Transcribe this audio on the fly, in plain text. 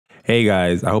Hey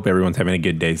guys, I hope everyone's having a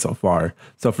good day so far.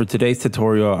 So for today's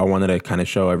tutorial, I wanted to kind of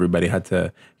show everybody how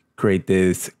to create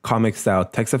this comic style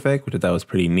text effect, which I thought was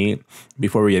pretty neat.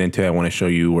 Before we get into it, I want to show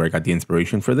you where I got the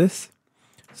inspiration for this.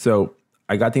 So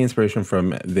I got the inspiration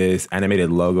from this animated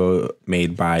logo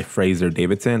made by Fraser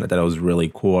Davidson. I thought it was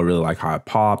really cool. I really like how it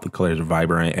popped, the colors are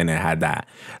vibrant, and it had that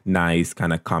nice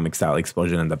kind of comic style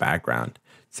explosion in the background.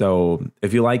 So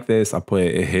if you like this, I'll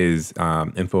put his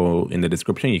info in the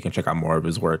description. You can check out more of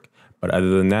his work. But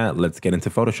other than that, let's get into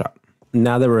Photoshop.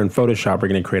 Now that we're in Photoshop, we're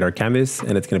going to create our canvas,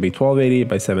 and it's going to be 1280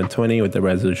 by 720 with the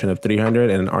resolution of 300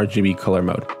 and an RGB color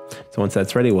mode. So once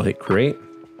that's ready, we'll hit create.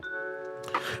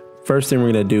 First thing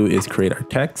we're going to do is create our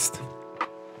text.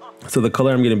 So the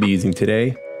color I'm going to be using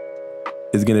today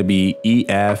is going to be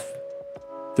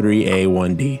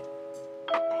EF3A1D.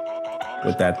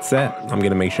 With that set, I'm going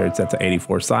to make sure it's set to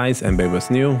 84 size and Bebas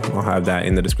New. I'll have that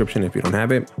in the description if you don't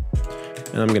have it.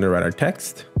 And I'm going to write our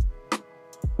text.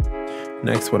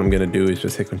 Next, what I'm going to do is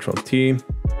just hit Control T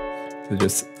to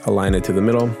just align it to the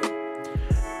middle.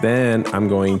 Then I'm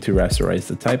going to rasterize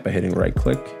the type by hitting right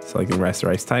click, selecting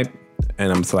rasterize type,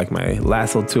 and I'm select my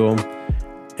lasso tool,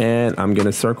 and I'm going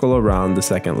to circle around the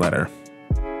second letter.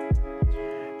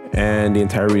 And the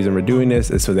entire reason we're doing this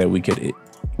is so that we could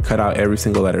cut out every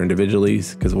single letter individually,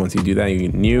 because once you do that, you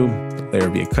get new layer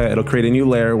via cut. It'll create a new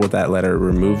layer with that letter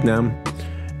removed now.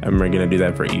 And we're going to do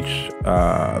that for each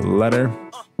letter.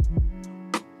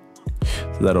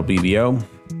 So that'll be the O,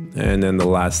 and then the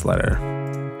last letter.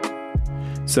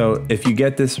 So if you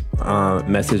get this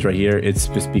message right here, it's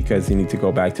just because you need to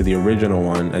go back to the original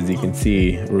one. As you can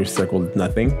see, we circled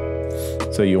nothing.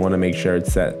 So you want to make sure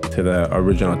it's set to the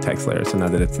original text layer. So now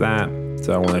that it's that,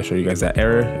 so I want to show you guys that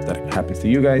error. If that happens to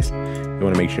you guys, you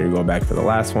want to make sure you go back for the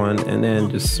last one and then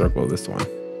just circle this one.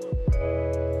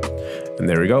 And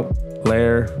there we go.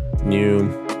 Layer,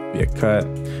 new, via cut.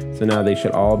 So now they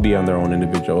should all be on their own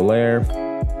individual layer.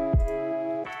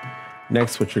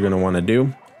 Next, what you're going to want to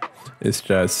do is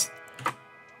just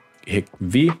hit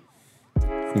V.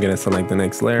 I'm going to select the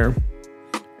next layer,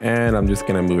 and I'm just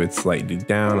going to move it slightly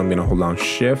down. I'm going to hold down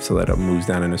Shift so that it moves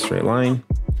down in a straight line.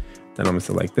 Then I'm going to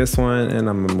select this one, and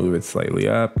I'm going to move it slightly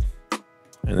up.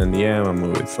 And then the M, I'm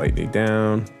going to move it slightly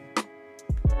down.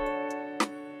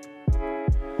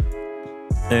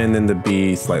 And then the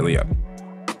B slightly up.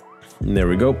 And there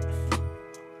we go.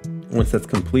 Once that's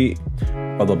complete,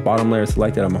 while the bottom layer is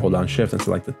selected, I'm gonna hold down Shift and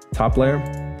select the top layer,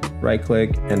 right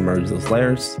click and merge those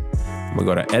layers. I'm gonna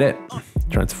go to Edit,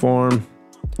 Transform,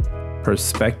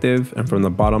 Perspective, and from the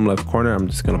bottom left corner, I'm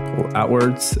just gonna pull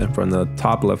outwards, and from the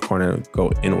top left corner, go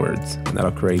inwards, and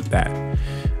that'll create that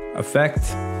effect.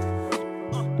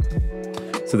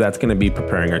 So that's gonna be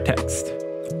preparing our text.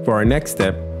 For our next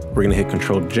step, we're gonna hit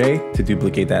Control J to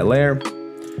duplicate that layer.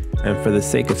 And for the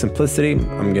sake of simplicity,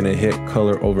 I'm gonna hit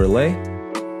Color Overlay.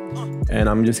 And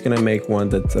I'm just gonna make one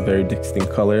that's a very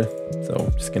distinct color. So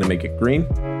I'm just gonna make it green.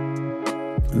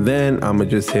 Then I'm gonna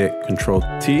just hit Control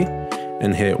T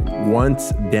and hit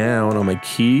once down on my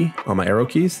key, on my arrow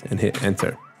keys, and hit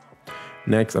Enter.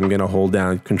 Next, I'm gonna hold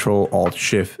down Control Alt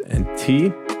Shift and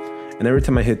T. And every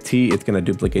time I hit T, it's gonna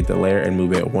duplicate the layer and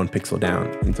move it 1 pixel down.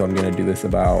 And so I'm gonna do this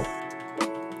about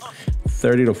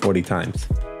 30 to 40 times.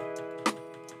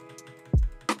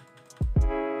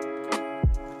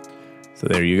 So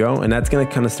there you go. And that's gonna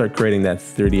kind of start creating that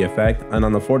 3D effect. And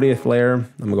on the 40th layer, I'm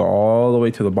gonna go all the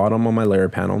way to the bottom on my layer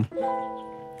panel,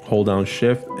 hold down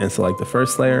Shift and select the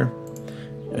first layer.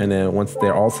 And then once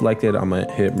they're all selected, I'm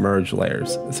gonna hit Merge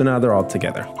Layers. So now they're all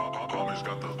together.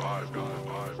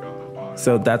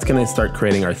 So that's gonna start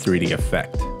creating our 3D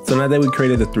effect. So now that we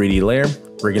created the 3D layer,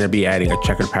 we're gonna be adding a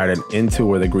checkered pattern into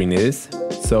where the green is.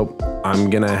 So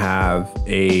I'm gonna have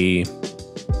a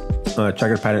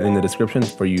checkered pattern in the description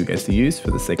for you guys to use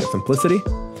for the sake of simplicity.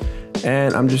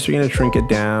 And I'm just gonna shrink it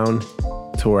down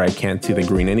to where I can't see the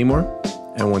green anymore.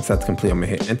 And once that's complete, I'm gonna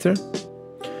hit Enter.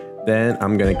 Then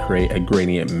I'm gonna create a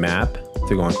gradient map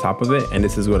to go on top of it. And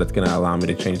this is what it's gonna allow me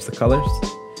to change the colors.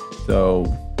 So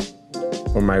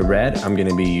for my red, I'm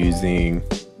gonna be using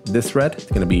this red. It's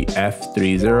gonna be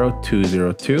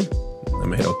F30202. I'm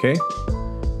gonna hit OK.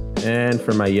 And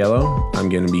for my yellow, I'm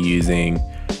gonna be using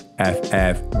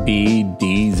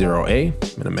FFBD0A.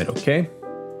 I'm gonna hit OK.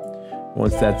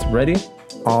 Once that's ready,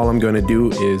 all I'm gonna do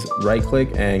is right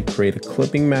click and create a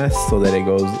clipping mask so that it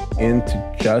goes into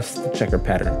just the checkered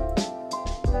pattern.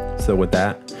 So with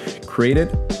that created,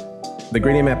 the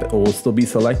gradient map will still be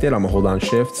selected. I'm gonna hold down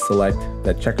Shift, select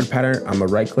that checkered pattern. I'm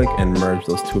gonna right click and merge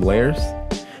those two layers.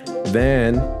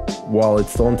 Then while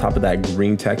it's still on top of that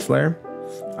green text layer,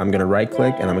 I'm gonna right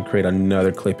click and I'm gonna create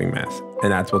another clipping mask.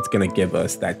 And that's what's gonna give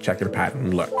us that checkered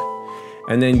pattern look.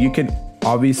 And then you could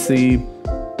obviously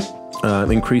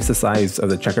increase the size of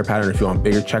the checker pattern if you want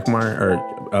bigger check mark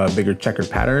or bigger checkered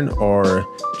pattern, or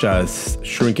just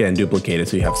shrink it and duplicate it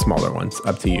so you have smaller ones.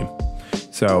 Up to you.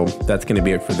 So that's going to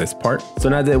be it for this part. So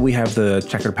now that we have the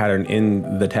checkered pattern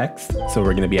in the text, so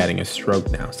we're going to be adding a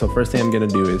stroke now. So first thing I'm going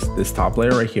to do is this top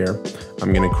layer right here.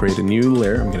 I'm going to create a new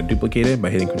layer. I'm going to duplicate it by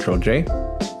hitting Control J.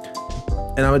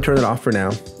 And I'm going to turn it off for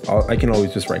now. I can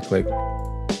always just right click,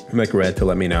 make red to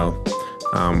let me know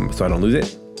so I don't lose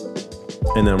it.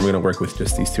 And then I'm going to work with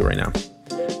just these two right now.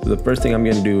 So the first thing I'm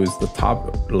going to do is the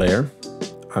top layer.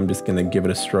 I'm just going to give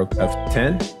it a stroke of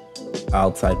 10,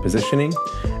 outside positioning.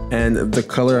 And the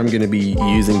color I'm going to be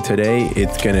using today,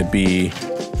 it's going to be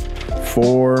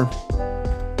 4,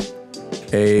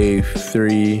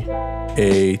 A3,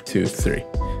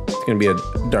 A23. It's going to be a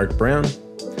dark brown.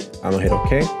 I'm going to hit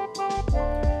OK.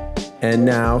 And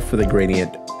now for the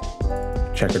gradient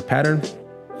checkered pattern,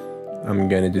 I'm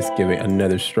going to just give it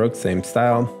another stroke, same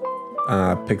style,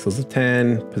 pixels of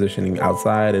 10, positioning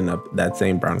outside and that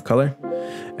same brown color.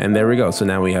 And there we go. So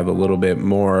now we have a little bit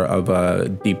more of a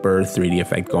deeper 3D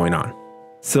effect going on.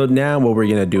 So now what we're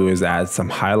going to do is add some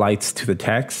highlights to the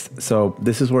text. So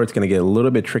this is where it's going to get a little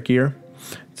bit trickier.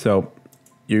 So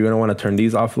you're going to want to turn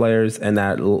these off layers, and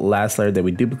that last layer that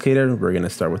we duplicated, we're going to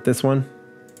start with this one.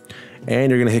 And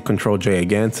you're going to hit Control J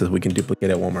again so we can duplicate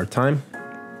it one more time.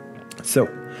 So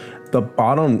the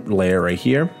bottom layer right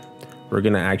here, we're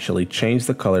going to actually change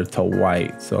the color to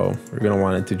white. So we're going to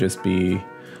want it to just be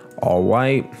all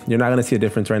white. You're not going to see a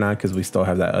difference right now because we still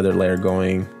have that other layer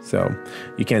going. So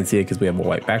you can't see it because we have a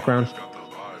white background.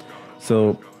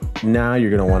 So now you're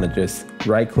going to want to just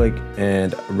right click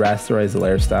and rasterize the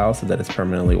layer style so that it's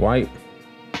permanently white.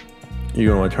 You're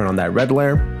going to want to turn on that red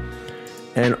layer.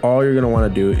 And all you're going to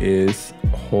want to do is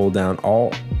hold down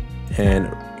Alt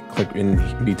and click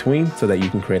in between so that you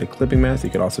can create a clipping mask.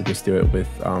 You could also just do it with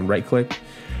right click.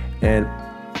 And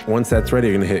once that's ready,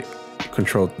 you're going to hit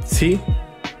Control T.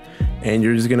 And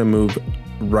you're just going to move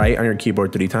right on your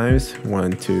keyboard 3 times,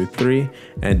 1, 2, 3,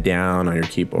 and down on your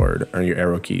keyboard on your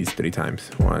arrow keys 3 times,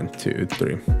 1, 2,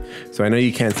 3. So I know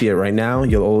you can't see it right now.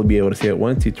 You'll only be able to see it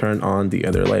once you turn on the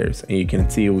other layers, and you can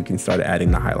see we can start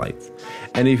adding the highlights.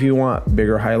 And if you want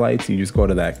bigger highlights, you just go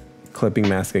to that clipping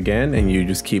mask again, and you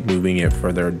just keep moving it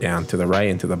further down to the right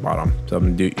and to the bottom. So I'm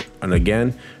going to do it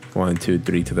again, 1, 2,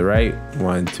 3 to the right,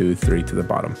 1, 2, 3 to the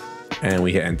bottom. And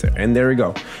we hit enter, and there we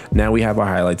go. Now we have our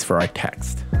highlights for our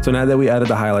text. So now that we added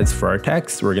the highlights for our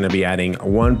text, we're gonna be adding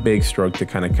one big stroke to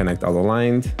kind of connect all the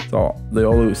lines. So the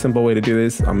only simple way to do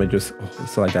this, I'm gonna just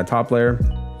select that top layer,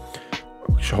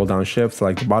 hold down Shift,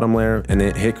 select the bottom layer, and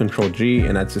then hit Control G,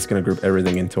 and that's just gonna group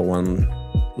everything into one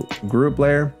group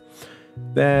layer.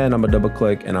 Then I'm gonna double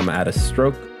click and I'm gonna add a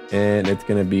stroke, and it's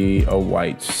gonna be a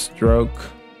white stroke.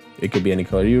 It could be any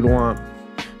color you'd want.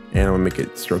 And I'm gonna make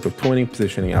it stroke of 20,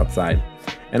 positioning outside.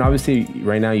 And obviously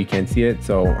right now you can't see it,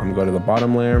 so I'm gonna go to the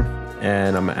bottom layer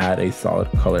and I'm gonna add a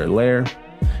solid color layer.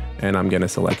 And I'm gonna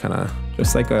select kind of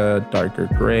just like a darker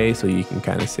gray so you can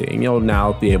kind of see, and you'll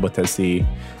now be able to see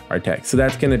our text. So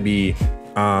that's gonna be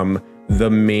the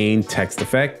main text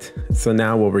effect. So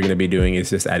now what we're gonna be doing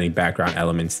is just adding background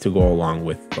elements to go along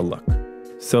with the look.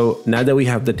 So now that we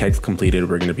have the text completed,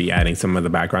 we're gonna be adding some of the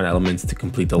background elements to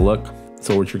complete the look.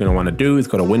 So what you're gonna wanna do is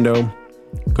go to Window,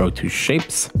 go to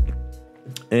Shapes,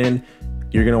 and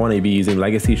you're gonna wanna be using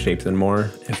Legacy Shapes and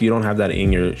More. If you don't have that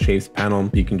in your Shapes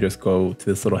panel, you can just go to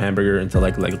this little hamburger and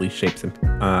select Legacy Shapes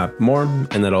and More,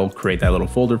 and that'll create that little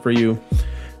folder for you.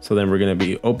 So then we're gonna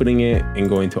be opening it and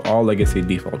going to all Legacy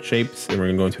Default Shapes, and we're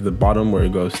gonna go to the bottom where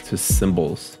it goes to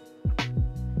Symbols.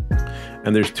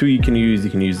 And there's 2 you can use.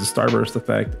 You can use the Starburst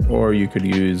effect, or you could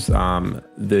use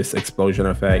this explosion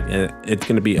effect, and it's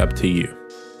gonna be up to you.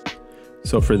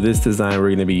 So for this design,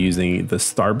 we're gonna be using the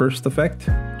Starburst effect,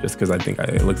 just because I think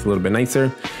it looks a little bit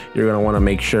nicer. You're gonna wanna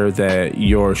make sure that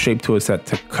your shape tool is set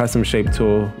to custom shape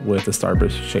tool with the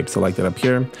Starburst shape selected up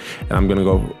here. And I'm gonna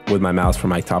go with my mouse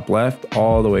from my top left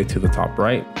all the way to the top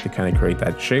right to kind of create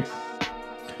that shape.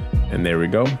 And there we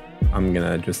go. I'm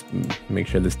gonna just make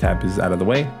sure this tab is out of the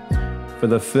way. For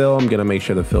the fill, I'm gonna make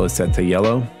sure the fill is set to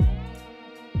yellow.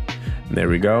 And there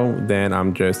we go. Then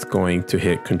I'm just going to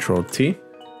hit Control T.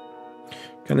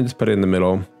 Kind of just put it in the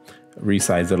middle,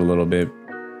 resize it a little bit,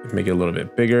 make it a little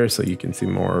bit bigger so you can see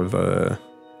more of the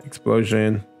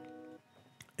explosion.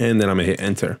 And then I'm gonna hit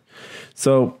enter.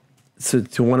 So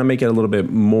to wanna make it a little bit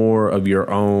more of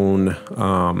your own,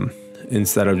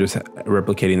 instead of just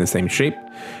replicating the same shape,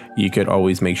 you could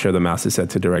always make sure the mouse is set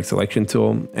to direct selection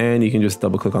tool, and you can just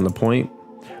double click on the point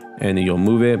and you'll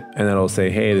move it, and it'll say,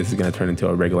 hey, this is going to turn into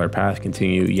a regular path,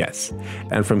 continue, yes.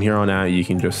 And from here on out, you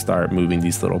can just start moving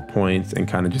these little points and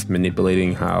kind of just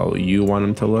manipulating how you want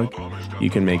them to look. You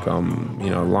can make them,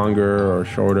 you know, longer or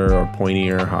shorter or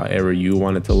pointier, however you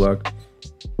want it to look.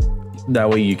 That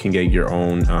way you can get your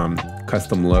own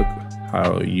custom look,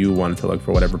 how you want it to look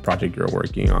for whatever project you're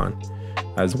working on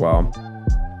as well.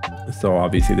 So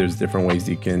obviously there's different ways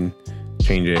you can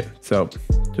change it. So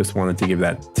just wanted to give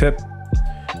that tip.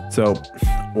 So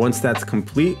once that's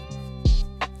complete,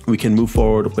 we can move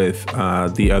forward with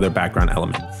the other background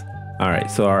elements. All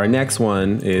right, so our next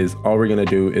one is, all we're gonna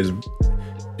do is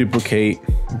duplicate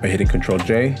by hitting Control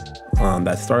J on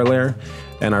that star layer,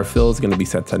 and our fill is gonna be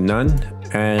set to none.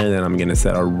 And then I'm gonna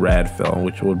set a red fill,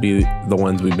 which will be the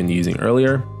ones we've been using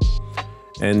earlier.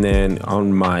 And then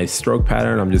on my stroke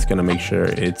pattern, I'm just gonna make sure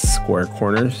it's square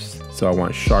corners. So I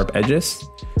want sharp edges,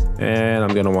 and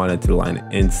I'm gonna want it to line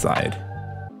inside.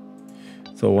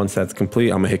 So once that's complete,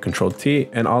 I'm gonna hit Control T,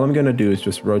 and all I'm gonna do is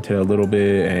just rotate a little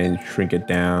bit and shrink it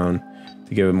down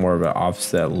to give it more of an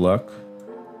offset look.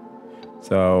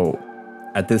 So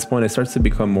at this point, it starts to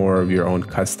become more of your own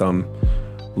custom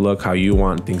look, how you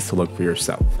want things to look for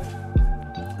yourself.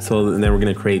 So then we're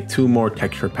gonna create 2 more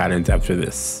texture patterns after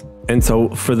this. And so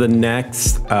for the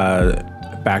next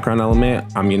background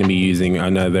element, I'm gonna be using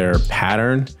another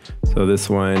pattern. So this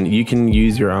one, you can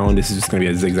use your own. This is just gonna be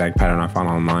a zigzag pattern I found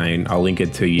online. I'll link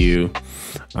it to you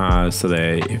so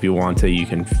that if you want to, you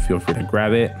can feel free to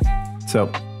grab it. So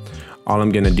all I'm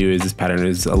gonna do is, this pattern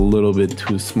is a little bit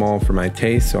too small for my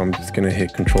taste. So I'm just gonna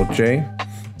hit Control J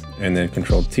and then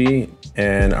Control T.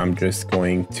 And I'm just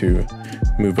going to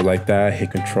move it like that,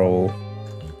 hit Control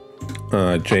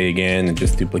J again, and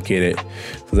just duplicate it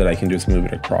so that I can just move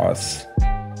it across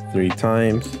 3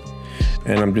 times.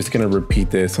 And I'm just gonna repeat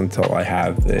this until I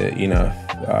have it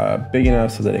big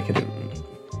enough so that it could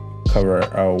cover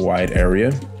a wide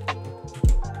area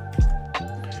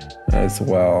as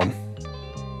well.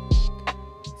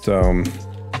 So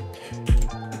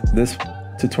this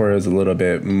tutorial is a little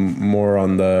bit more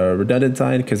on the redundant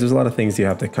side because there's a lot of things you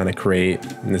have to kind of create,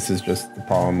 and this is just the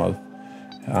problem of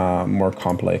more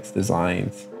complex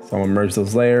designs. So I'm gonna merge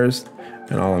those layers,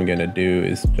 and all I'm gonna do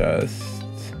is just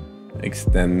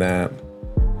extend that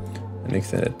and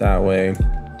extend it that way.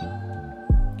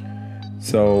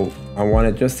 So I want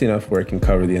it just enough where it can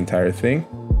cover the entire thing.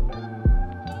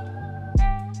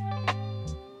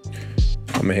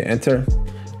 I'm gonna hit enter.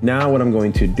 Now what I'm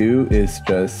going to do is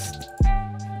just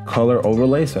color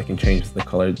overlay, so I can change the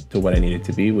color to what I need it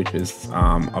to be, which is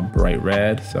a bright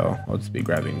red. So I'll just be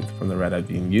grabbing from the red I've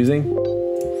been using.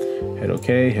 Hit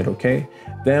OK, hit OK.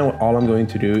 Then all I'm going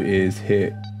to do is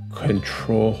hit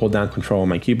Control, hold down Control on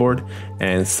my keyboard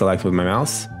and select with my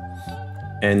mouse.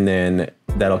 And then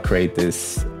that'll create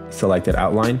this selected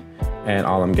outline. And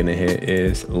all I'm gonna hit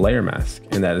is layer mask,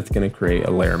 and that it's gonna create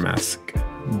a layer mask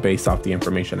based off the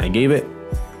information I gave it.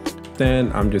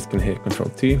 Then I'm just gonna hit Control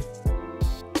T,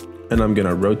 and I'm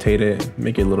gonna rotate it,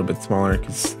 make it a little bit smaller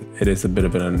because it is a bit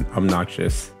of an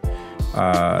obnoxious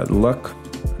look.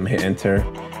 I'm gonna hit enter.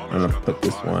 I'm gonna put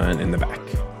this one in the back,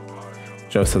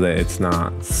 just so that it's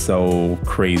not so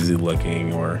crazy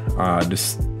looking or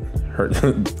just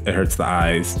it hurts the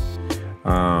eyes.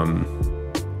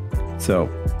 So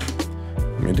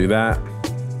I'm gonna do that,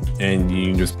 and you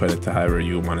can just put it to however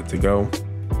you want it to go.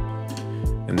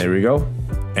 And there we go.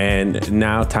 And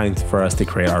now time for us to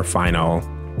create our final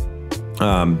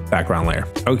background layer.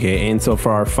 Okay, and so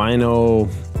for our final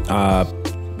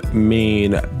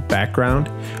main background,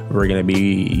 we're gonna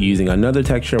be using another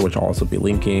texture, which I'll also be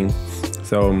linking.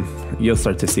 So you'll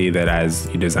start to see that as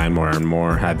you design more and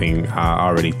more, having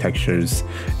already textures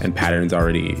and patterns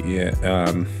already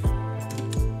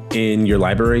in your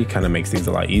library kind of makes things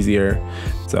a lot easier.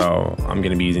 So I'm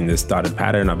gonna be using this dotted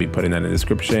pattern. I'll be putting that in the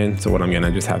description. So what I'm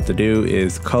gonna just have to do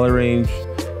is color range,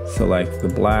 select the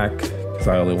black, because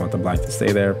I only want the black to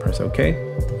stay there, press OK.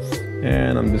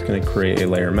 And I'm just gonna create a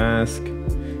layer mask.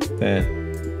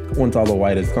 Then once all the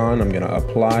white is gone, I'm gonna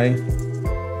apply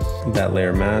that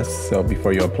layer mask. So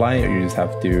before you apply it, you just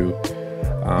have to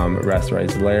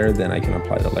rasterize the layer, then I can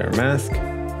apply the layer mask.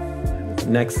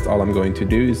 Next, all I'm going to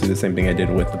do is do the same thing I did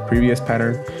with the previous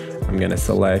pattern. I'm gonna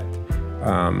select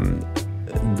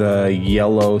the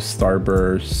yellow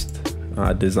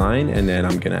Starburst design, and then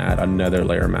I'm gonna add another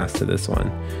layer mask to this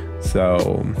one.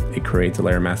 So it creates a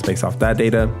layer mask based off that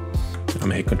data. I'm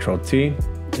gonna hit Control T,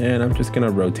 and I'm just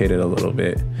gonna rotate it a little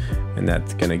bit, and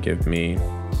that's gonna give me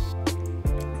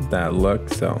that look.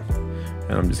 So,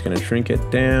 and I'm just gonna shrink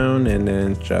it down and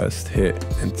then just hit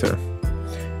enter.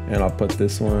 And I'll put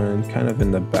this one kind of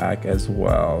in the back as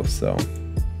well. So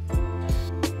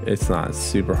it's not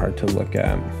super hard to look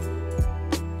at.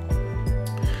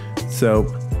 So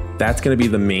that's going to be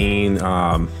the main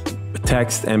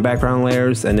text and background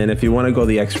layers. And then if you want to go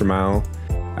the extra mile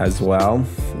as well,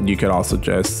 you could also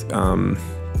just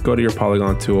go to your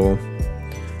polygon tool,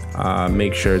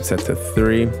 make sure it's set to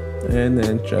 3, and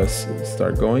then just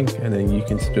start going. And then you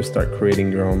can just start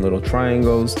creating your own little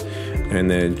triangles and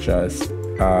then just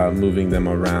moving them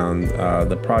around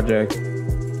the project.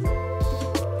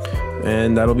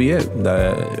 And that'll be it.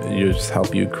 You just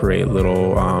help you create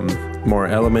little more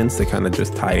elements to kind of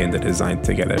just tie in the design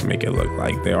together, make it look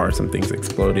like there are some things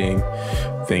exploding,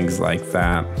 things like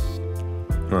that.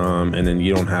 And then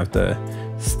you don't have to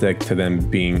stick to them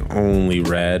being only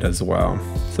red as well.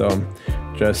 So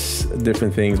just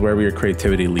different things, wherever your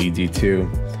creativity leads you to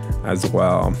as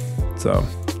well. So,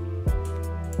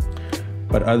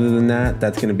 but other than that,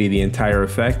 that's going to be the entire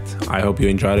effect. I hope you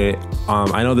enjoyed it.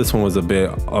 I know this one was a bit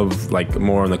of like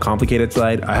more on the complicated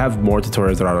side. I have more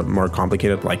tutorials that are more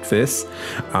complicated like this.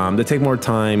 They take more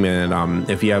time, and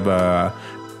if you have a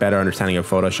better understanding of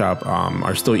Photoshop,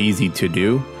 are still easy to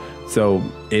do. So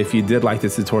if you did like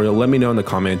this tutorial, let me know in the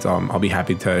comments. I'll be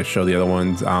happy to show the other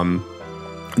ones.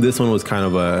 This one was kind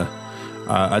of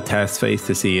a test phase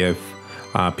to see if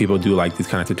people do like these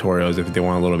kind of tutorials, if they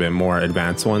want a little bit more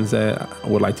advanced ones that I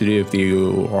would like to do. If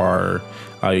you are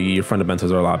your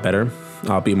fundamentals are a lot better,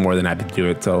 I'll be more than happy to do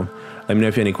it. So let me know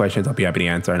if you have any questions. I'll be happy to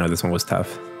answer. I know this one was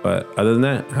tough, but other than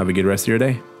that, have a good rest of your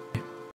day.